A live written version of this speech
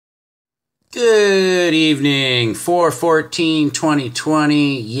Good evening,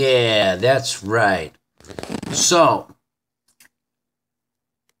 4/14/2020. Yeah, that's right. So,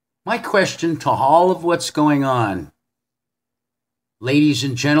 my question to all of what's going on, ladies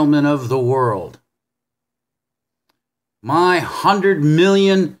and gentlemen of the world, my 100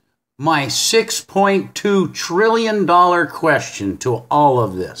 million, my $6.2 trillion question to all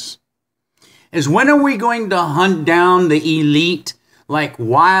of this is, when are we going to hunt down the elite like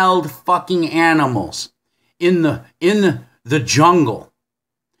wild fucking animals in the jungle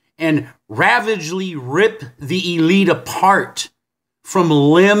and ravagely rip the elite apart from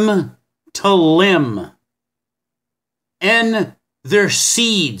limb to limb, and their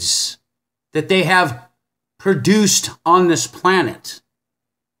seeds that they have produced on this planet?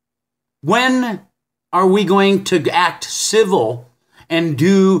 When are we going to act civil and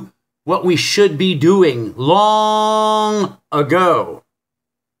do what we should be doing long ago?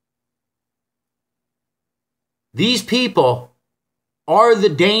 These people are the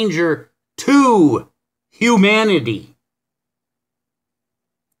danger to humanity.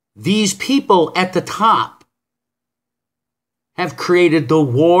 These people at the top have created the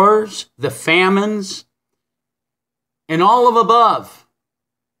wars, the famines, and all of above.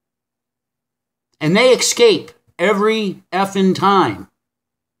 And they escape every effing time.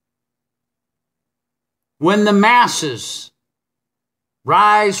 When the masses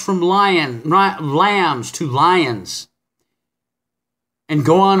rise from lambs to lions and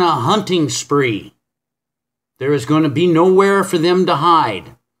go on a hunting spree, there is going to be nowhere for them to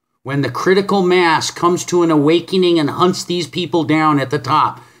hide when the critical mass comes to an awakening and hunts these people down at the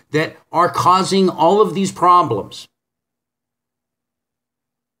top that are causing all of these problems.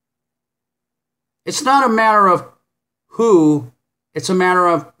 It's not a matter of who, it's a matter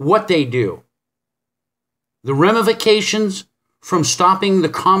of what they do. The ramifications from stopping the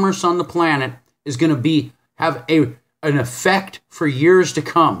commerce on the planet is going to have an effect for years to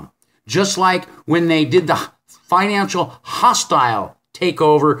come. Just like when they did the financial hostile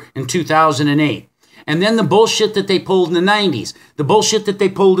takeover in 2008. And then the bullshit that they pulled in the 90s, the bullshit that they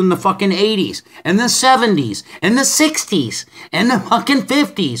pulled in the fucking 80s, and the 70s, and the 60s, and the fucking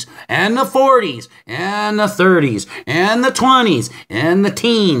 50s, and the 40s, and the 30s, and the 20s, and the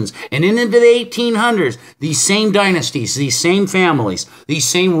teens, and into the 1800s. These same dynasties, these same families, these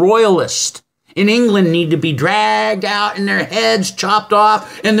same royalists in England need to be dragged out and their heads chopped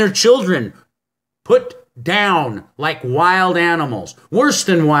off and their children put down like wild animals, worse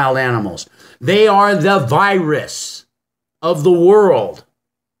than wild animals. They are the virus of the world.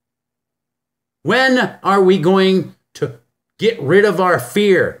 When are we going to get rid of our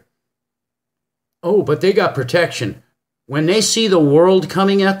fear? Oh, but they got protection. When they see the world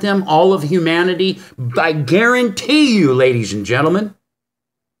coming at them, all of humanity, I guarantee you, ladies and gentlemen,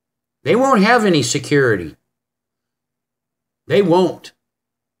 they won't have any security. They won't.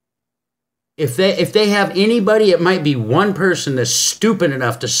 If they have anybody, it might be one person that's stupid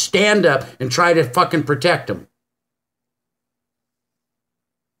enough to stand up and try to fucking protect them.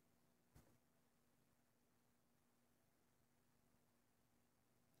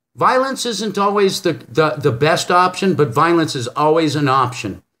 Violence isn't always the best option, but violence is always an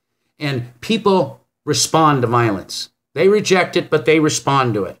option. And people respond to violence. They reject it, but they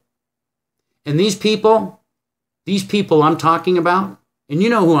respond to it. And these people I'm talking about, and you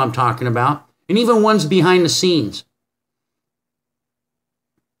know who I'm talking about, and even ones behind the scenes.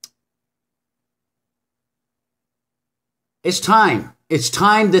 It's time. It's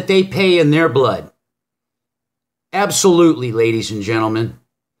time that they pay in their blood. Absolutely, ladies and gentlemen.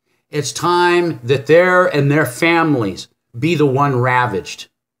 It's time that their families be the one ravaged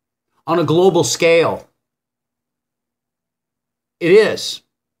on a global scale. It is.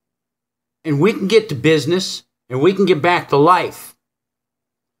 And we can get to business and we can get back to life.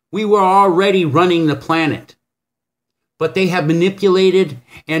 We were already running the planet, but they have manipulated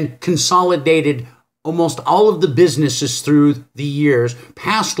and consolidated almost all of the businesses through the years,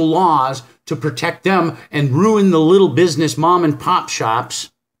 passed laws to protect them and ruin the little business mom and pop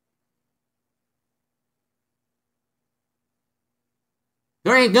shops.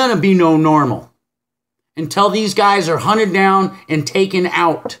 There ain't gonna be no normal until these guys are hunted down and taken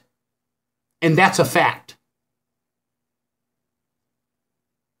out. And that's a fact.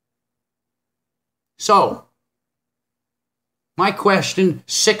 So, my question,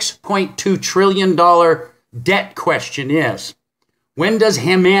 $6.2 trillion debt question is, when does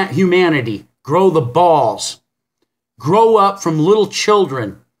humanity grow the balls, grow up from little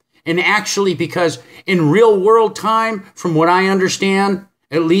children, and actually, because in real world time, from what I understand,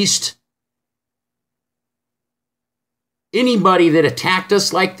 at least anybody that attacked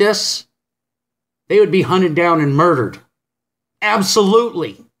us like this they would be hunted down and murdered.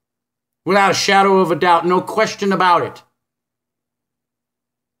 Absolutely. Without a shadow of a doubt, no question about it.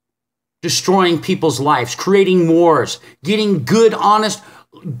 Destroying people's lives, creating wars, getting good, honest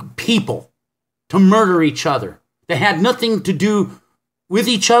people to murder each other. They had nothing to do with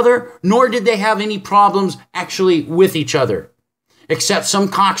each other, nor did they have any problems actually with each other. Except some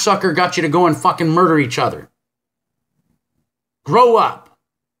cocksucker got you to go and fucking murder each other. Grow up.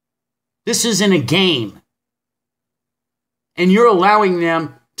 This isn't a game. And you're allowing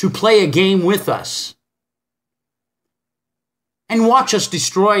them to play a game with us. And watch us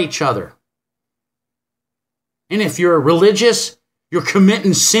destroy each other. And if you're religious, you're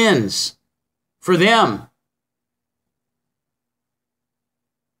committing sins for them.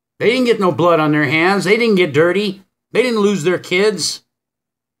 They didn't get no blood on their hands. They didn't get dirty. They didn't lose their kids.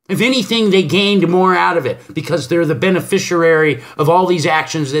 If anything, they gained more out of it because they're the beneficiary of all these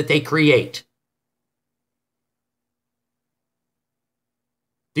actions that they create.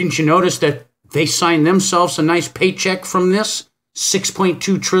 Didn't you notice that they signed themselves a nice paycheck from this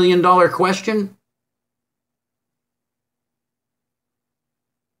 $6.2 trillion question?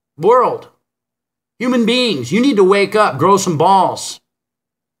 World, human beings, you need to wake up, grow some balls.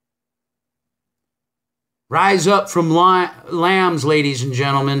 Rise up from lambs, ladies and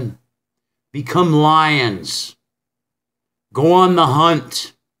gentlemen. Become lions. Go on the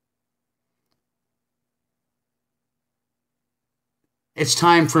hunt. It's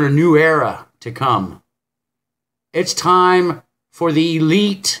time for a new era to come. It's time for the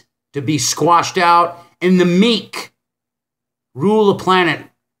elite to be squashed out and the meek rule the planet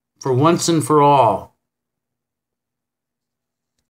for once and for all.